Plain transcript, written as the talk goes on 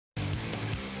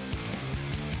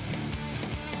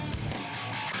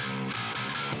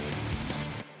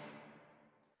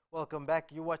Welcome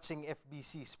back. You're watching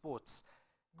FBC Sports.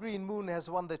 Green Moon has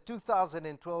won the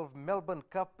 2012 Melbourne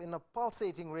Cup in a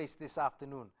pulsating race this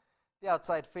afternoon. The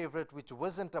outside favourite, which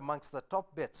wasn't amongst the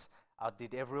top bets,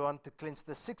 outdid everyone to clinch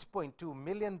the $6.2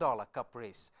 million cup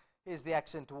race. Here's the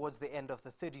action towards the end of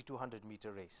the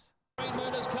 3,200-metre race. Green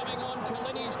Moon is coming on.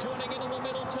 Kalini's joining in the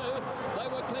middle too. They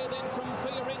were clear then from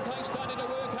Fiorente, starting to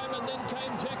work home, and then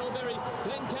came Jackleberry.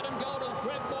 Glen Cadden Gold is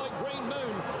grabbed by Green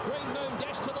Moon. Green Moon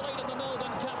dashed to the lead in the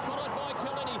Melbourne Cup, followed by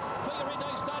Kalini. Fiorente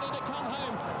starting to come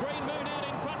home. Green Moon out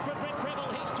in front for Brett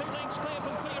Preble. He's 2 lengths clear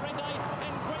from Fiorente,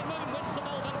 and Green Moon wins the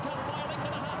Melbourne Cup by a length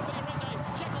and a half. Fiorente,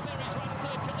 Jackleberry's run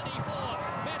third, Kalini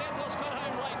 4. Matt Athos got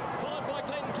home late, followed by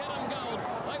Glen Cadden Gold.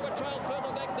 They were trailed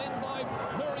further back then by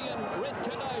Murian Red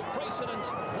Canoe. Precedence,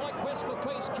 White Quest for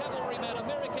Peace, Cavalryman.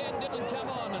 American didn't come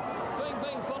on. Thing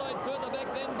being followed further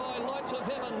back then by Lights of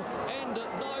Heaven and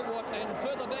Know What, and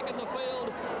further back in the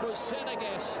field was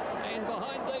Sanagas, and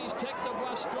behind these Tacta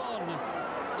Bastron,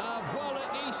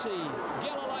 Voila Easy,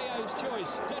 Galileo's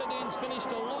Choice. Tadadin's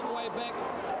finished a long way back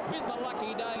with the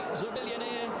Lucky Day,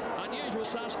 Zabillionaire, Unusual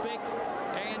Suspect,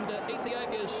 and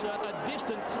Ethiopia's a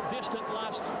distant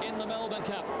last in the Melbourne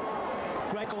Cup.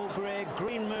 Great call, Greg.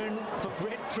 Green Moon for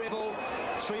Brett Preble.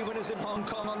 3 winners in Hong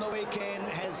Kong on the weekend.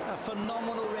 Has a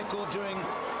phenomenal record during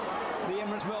the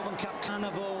Emirates Melbourne Cup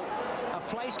Carnival. A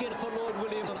place getter for Lloyd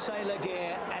Williams on Sailor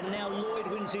Gear, and now Lloyd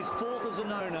wins his 4th as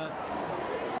an owner.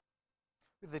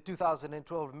 With the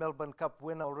 2012 Melbourne Cup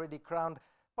winner already crowned,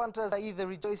 punters are either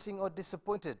rejoicing or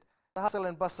disappointed. The hustle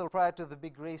and bustle prior to the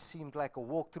big race seemed like a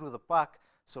walk through the park,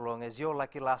 so long as your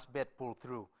lucky last bet pulled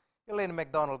through. Elaine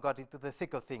McDonald got into the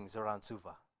thick of things around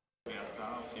Suva.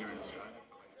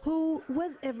 Who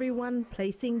was everyone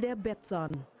placing their bets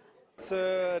on? It's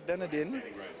Danadin,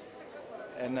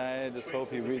 and I just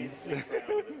hope he wins.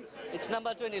 It's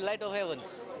number 20, Light of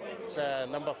Heavens. It's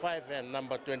number 5 and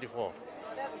number 24.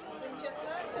 That's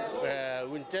Winchester?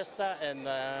 Winchester and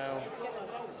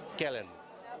Kellen.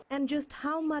 And just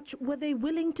how much were they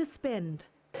willing to spend?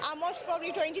 Most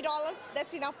probably $20.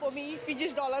 That's enough for me,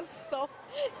 Fiji's dollars. So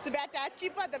it's better,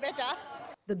 cheaper the better.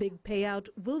 The big payout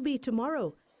will be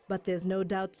tomorrow, but there's no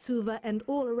doubt Suva and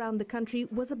all around the country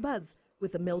was abuzz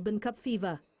with the Melbourne Cup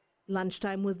fever.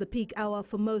 Lunchtime was the peak hour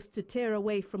for most to tear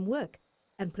away from work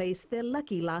and place their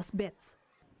lucky last bets.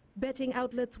 Betting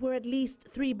outlets were at least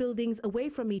 3 buildings away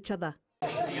from each other.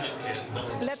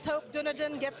 Let's hope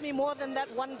Dunedin gets me more than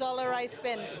that $1 I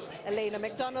spent. Elena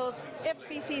McDonald,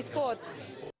 FBC Sports.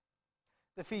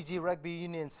 The Fiji Rugby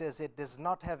Union says it does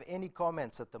not have any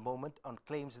comments at the moment on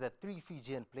claims that 3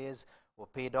 Fijian players were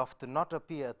paid off to not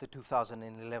appear at the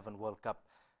 2011 World Cup.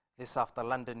 This after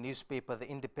London newspaper The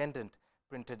Independent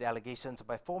printed allegations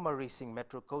by former racing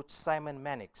Metro coach Simon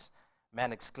Mannix.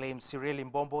 Mannix claims Cyril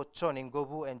Mbombo, Chon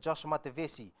Ngovu and Josh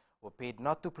Matavesi were paid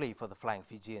not to play for the Flying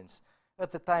Fijians.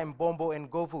 At the time, Bombo and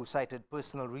Ngovu cited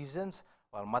personal reasons,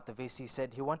 while Matavesi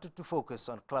said he wanted to focus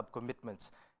on club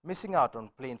commitments, missing out on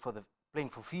playing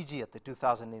for Fiji at the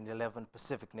 2011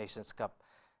 Pacific Nations Cup.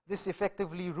 This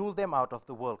effectively ruled them out of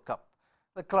the World Cup.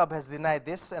 The club has denied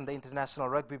this, and the International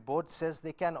Rugby Board says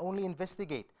they can only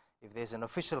investigate if there's an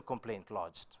official complaint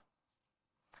lodged.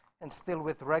 And still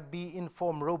with rugby,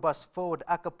 in-form robust forward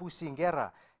Akapusi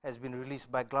Ngera has been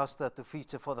released by Gloucester to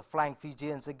feature for the Flying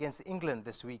Fijians against England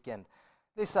this weekend.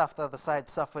 This after the side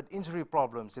suffered injury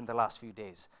problems in the last few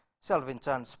days. Selvin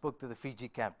Chan spoke to the Fiji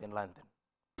camp in London.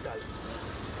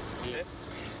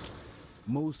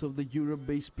 Most of the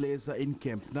Europe-based players are in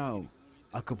camp now.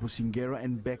 Akapusi Ngera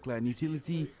and backline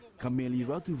utility Kameli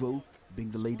Ratuvo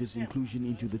being the latest inclusion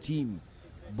into the team.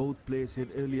 Both players had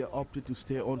earlier opted to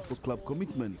stay on for club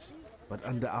commitments, but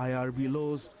under IRB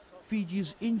laws,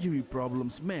 Fiji's injury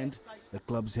problems meant the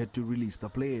clubs had to release the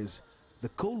players. The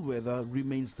cold weather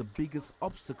remains the biggest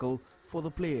obstacle for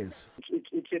the players.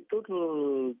 It's a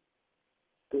total,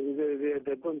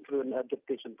 they're going through an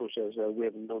adaptation process, we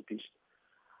have noticed.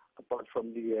 Apart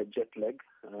from the jet lag,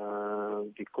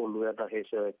 the cold weather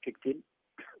has kicked in.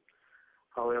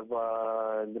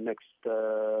 However, in the next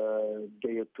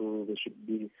day or two, they should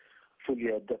be fully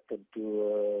adapted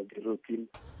to the routine.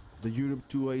 The Europe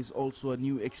tour is also a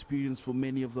new experience for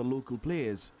many of the local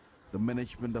players. The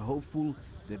management are hopeful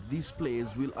that these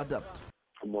players will adapt.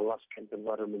 From our last camp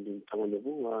environment in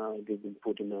Tanganyika, they've been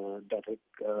put in a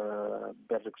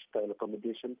barrack-style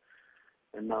accommodation,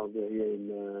 and now they're here in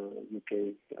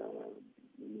UK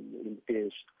in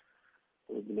pairs.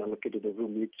 We've been allocated a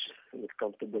room each with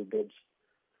comfortable beds.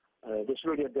 They're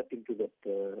slowly adapting to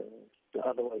that.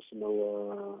 Otherwise,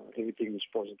 everything is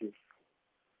positive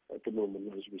at the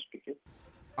moment as we speak.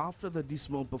 After the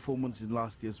dismal performance in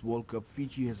last year's World Cup,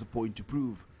 Fiji has a point to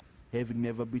prove. Having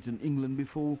never beaten England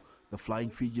before, the Flying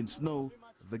Fijians know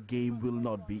the game will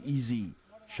not be easy.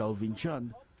 Shalvin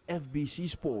Chand, FBC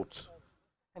Sports.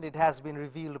 And it has been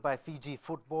revealed by Fiji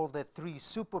Football that 3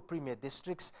 Super Premier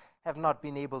districts have not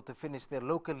been able to finish their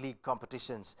local league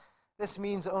competitions. This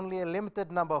means only a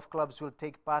limited number of clubs will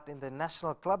take part in the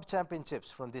National Club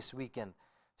Championships from this weekend.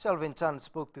 Shalvin Chand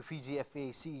spoke to Fiji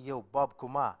FA CEO Bob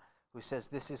Kumar, who says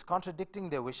this is contradicting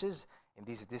their wishes and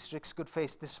these districts could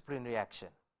face disciplinary action.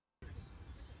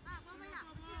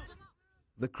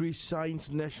 The Chris Science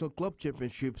National Club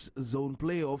Championships zone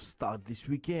playoffs start this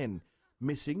weekend.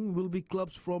 Missing will be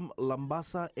clubs from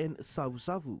Lambasa and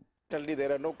Savu-Savu. Currently,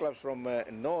 there are no clubs from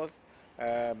North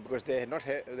because they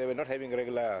were not having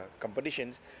regular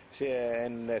competitions.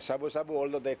 And Savu-Savu,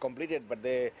 although they completed, but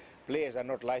their players are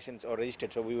not licensed or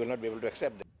registered, so we will not be able to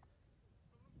accept them.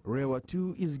 Rewa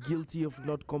 2 is guilty of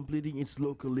not completing its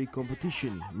local league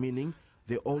competition, meaning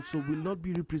they also will not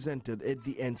be represented at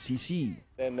the NCC.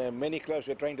 And many clubs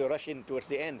were trying to rush in towards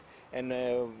the end, and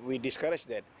we discouraged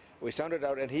that. We sounded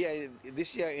out, and here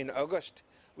this year in August,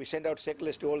 we sent out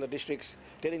circulars to all the districts,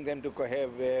 telling them to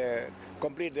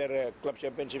complete their club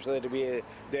championship so that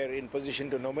they're in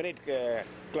position to nominate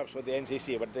clubs for the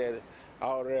NCC. But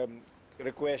our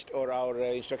request or our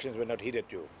instructions were not heeded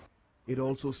to. It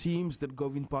also seems that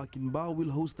Govind Park in Ba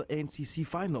will host the NCC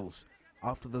finals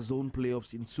after the zone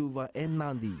playoffs in Suva and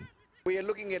Nandi. We are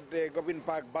looking at Govind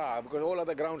Park Bar because all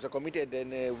other grounds are committed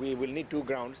and we will need 2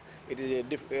 grounds. It is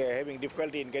having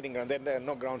difficulty in getting ground. Then there are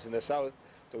no grounds in the south,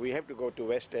 so we have to go to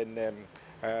west, and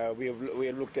we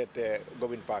have looked at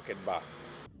Govind Park and Bar.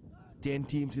 10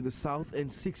 teams in the south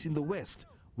and 6 in the west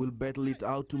will battle it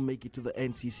out to make it to the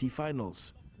NCC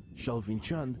finals. Shalvin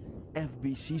Chand,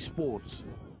 FBC Sports.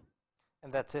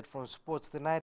 And that's it from Sports Tonight.